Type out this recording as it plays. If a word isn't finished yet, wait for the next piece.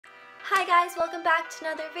Hi guys, welcome back to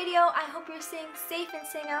another video. I hope you're staying safe and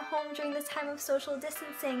staying at home during this time of social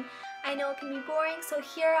distancing. I know it can be boring, so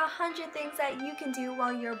here are 100 things that you can do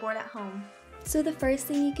while you're bored at home. So the first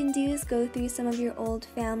thing you can do is go through some of your old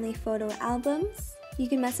family photo albums. You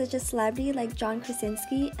can message a celebrity like John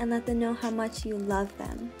Krasinski and let them know how much you love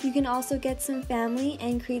them. You can also get some family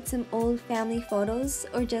and create some old family photos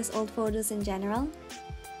or just old photos in general.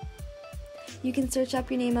 You can search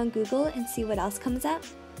up your name on Google and see what else comes up.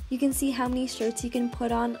 You can see how many shirts you can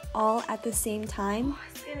put on all at the same time. Oh,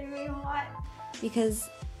 it's getting really hot. Because,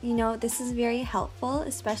 you know, this is very helpful,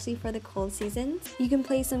 especially for the cold seasons. You can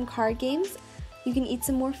play some card games. You can eat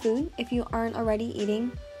some more food if you aren't already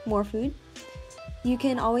eating more food. You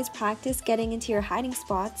can always practice getting into your hiding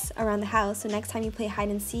spots around the house, so next time you play hide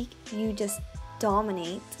and seek, you just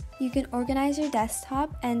dominate. You can organize your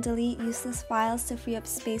desktop and delete useless files to free up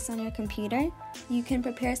space on your computer. You can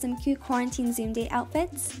prepare some cute quarantine Zoom date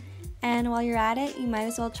outfits. And while you're at it, you might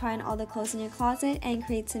as well try on all the clothes in your closet and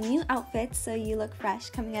create some new outfits so you look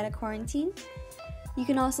fresh coming out of quarantine. You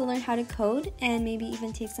can also learn how to code and maybe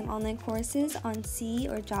even take some online courses on C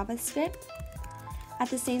or JavaScript.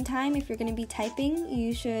 At the same time, if you're going to be typing,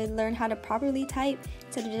 you should learn how to properly type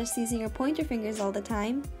instead of just using your pointer fingers all the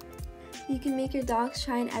time. You can make your dogs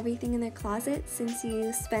try on everything in their closet since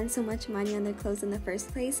you spend so much money on their clothes in the first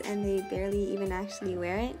place and they barely even actually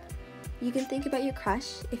wear it. You can think about your crush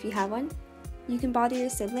if you have one. You can bother your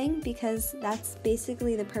sibling because that's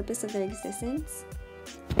basically the purpose of their existence.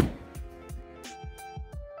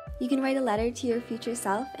 You can write a letter to your future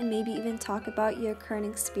self and maybe even talk about your current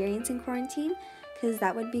experience in quarantine because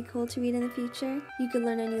that would be cool to read in the future. You can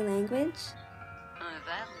learn a new language.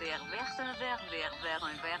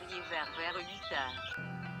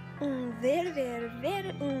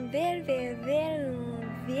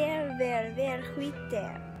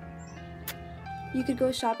 You could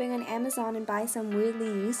go shopping on Amazon and buy some weirdly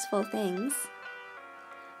useful things.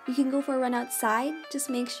 You can go for a run outside, just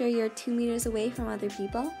make sure you're 2 meters away from other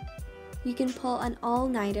people. You can pull an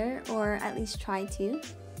all-nighter, or at least try to.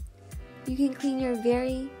 You can clean your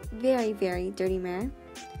very, very, very dirty mirror.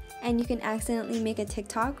 And you can accidentally make a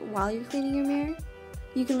TikTok while you're cleaning your mirror.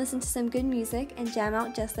 You can listen to some good music and jam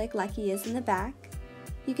out just like Lucky is in the back.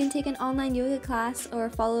 You can take an online yoga class or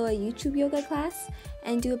follow a YouTube yoga class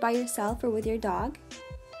and do it by yourself or with your dog.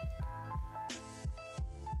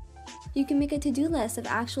 You can make a to-do list of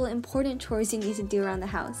actual important chores you need to do around the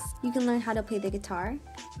house. You can learn how to play the guitar.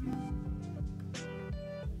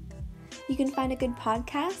 You can find a good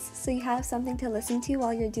podcast so you have something to listen to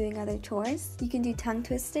while you're doing other chores. You can do tongue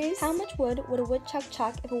twisters. How much wood would a woodchuck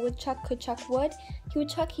chuck if a woodchuck could chuck wood? He would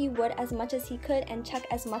chuck wood as much as he could and chuck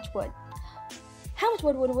as much wood. How much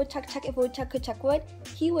wood would a woodchuck chuck if a woodchuck could chuck wood?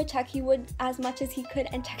 He would chuck wood as much as he could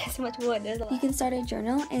and chuck as much wood. You can start a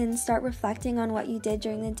journal and start reflecting on what you did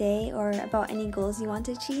during the day or about any goals you want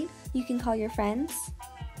to achieve. You can call your friends.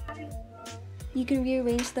 You can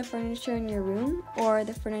rearrange the furniture in your room or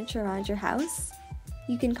the furniture around your house.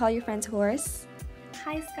 You can call your friend's horse.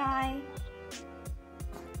 Hi, Sky.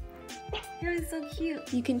 You're so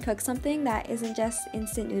cute. You can cook something that isn't just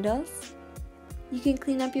instant noodles. You can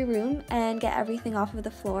clean up your room and get everything off of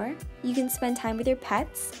the floor. You can spend time with your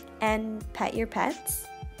pets and pet your pets.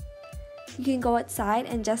 You can go outside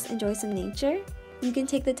and just enjoy some nature. You can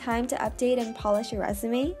take the time to update and polish your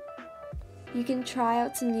resume. You can try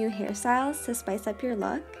out some new hairstyles to spice up your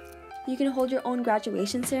look. You can hold your own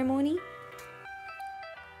graduation ceremony.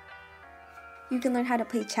 You can learn how to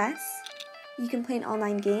play chess. You can play an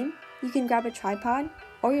online game. You can grab a tripod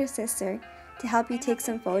or your sister to help you take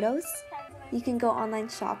some photos. You can go online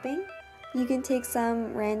shopping. You can take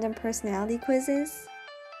some random personality quizzes.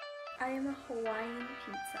 I am a Hawaiian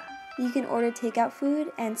pizza. You can order takeout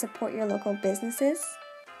food and support your local businesses.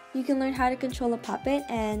 You can learn how to control a puppet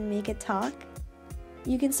and make it talk.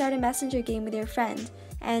 You can start a messenger game with your friend,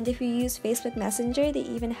 and if you use Facebook Messenger, they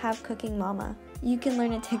even have Cooking Mama. You can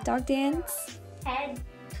learn a TikTok dance. Head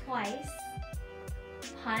twice.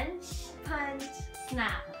 Punch. Punch.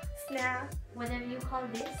 Snap. Snap. Whatever you call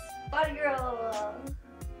this. Body girl.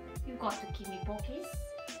 You got to give me pokis.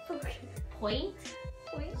 Point.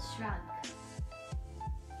 Point. Shrug.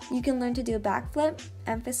 You can learn to do a backflip,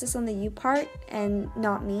 emphasis on the you part and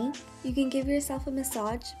not me. You can give yourself a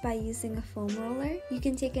massage by using a foam roller. You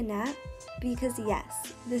can take a nap, because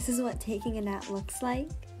yes, this is what taking a nap looks like.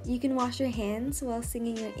 You can wash your hands while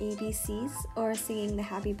singing your ABCs or singing the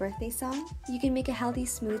happy birthday song. You can make a healthy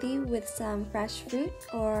smoothie with some fresh fruit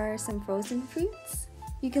or some frozen fruits.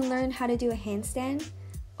 You can learn how to do a handstand,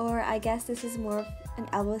 or I guess this is more of an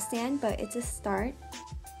elbow stand, but it's a start.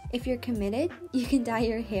 If you're committed, you can dye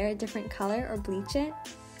your hair a different color or bleach it.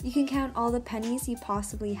 You can count all the pennies you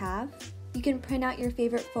possibly have. You can print out your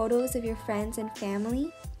favorite photos of your friends and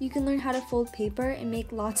family. You can learn how to fold paper and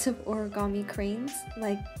make lots of origami cranes,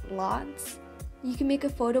 like lots. You can make a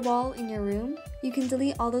photo wall in your room. You can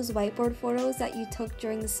delete all those whiteboard photos that you took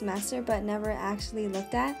during the semester but never actually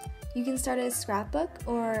looked at. You can start a scrapbook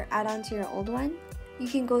or add on to your old one. You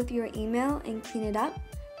can go through your email and clean it up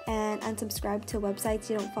and unsubscribe to websites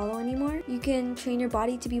you don't follow anymore. You can train your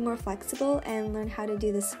body to be more flexible and learn how to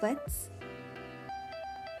do the splits.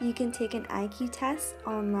 You can take an IQ test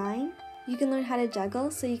online. You can learn how to juggle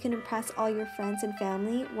so you can impress all your friends and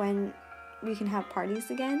family when we can have parties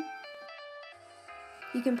again.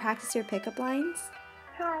 You can practice your pickup lines.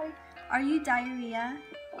 Hi. Are you diarrhea?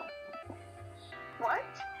 What?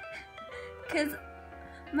 Because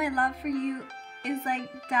my love for you is like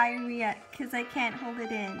diarrhea because I can't hold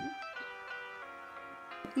it in.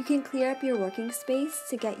 You can clear up your working space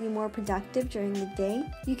to get you more productive during the day.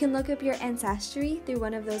 You can look up your ancestry through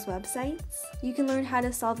one of those websites. You can learn how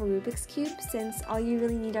to solve a Rubik's Cube since all you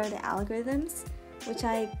really need are the algorithms, which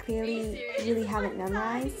I clearly really haven't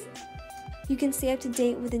memorized. You can stay up to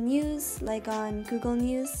date with the news, like on Google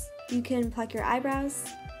News. You can pluck your eyebrows.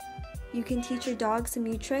 You can teach your dog some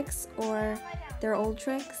new tricks or their old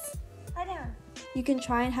tricks. Lie down. You can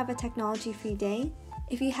try and have a technology-free day.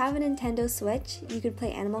 If you have a Nintendo Switch, you could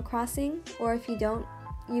play Animal Crossing, or if you don't,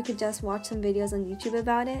 you could just watch some videos on YouTube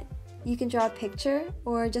about it. You can draw a picture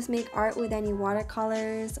or just make art with any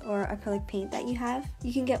watercolors or acrylic paint that you have.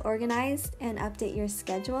 You can get organized and update your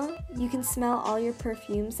schedule. You can smell all your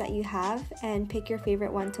perfumes that you have and pick your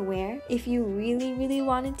favorite one to wear. If you really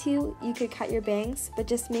wanted to, you could cut your bangs, but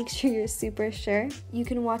just make sure you're super sure. You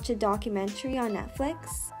can watch a documentary on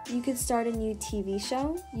Netflix. You could start a new TV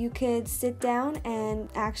show. You could sit down and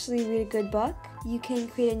actually read a good book. You can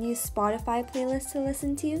create a new Spotify playlist to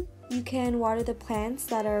listen to. You can water the plants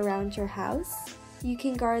that are around your house. You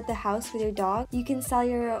can guard the house with your dog. You can sell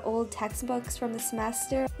your old textbooks from the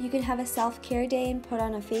semester. You can have a self-care day and put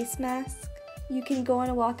on a face mask. You can go on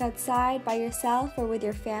a walk outside by yourself or with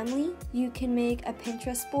your family. You can make a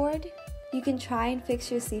Pinterest board. You can try and fix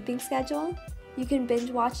your sleeping schedule. You can binge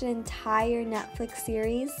watch an entire Netflix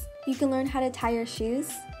series. You can learn how to tie your shoes,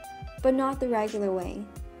 but not the regular way,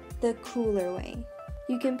 the cooler way.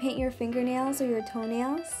 You can paint your fingernails or your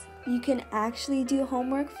toenails. You can actually do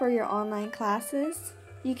homework for your online classes.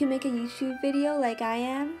 You can make a YouTube video like I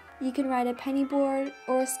am. You can ride a penny board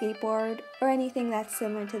or a skateboard or anything that's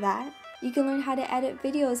similar to that. You can learn how to edit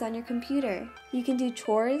videos on your computer. You can do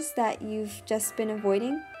chores that you've just been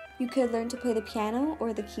avoiding. You could learn to play the piano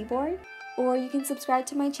or the keyboard. Or you can subscribe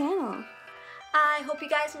to my channel. I hope you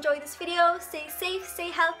guys enjoyed this video. Stay safe, stay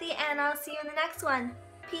healthy, and I'll see you in the next one.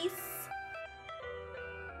 Peace.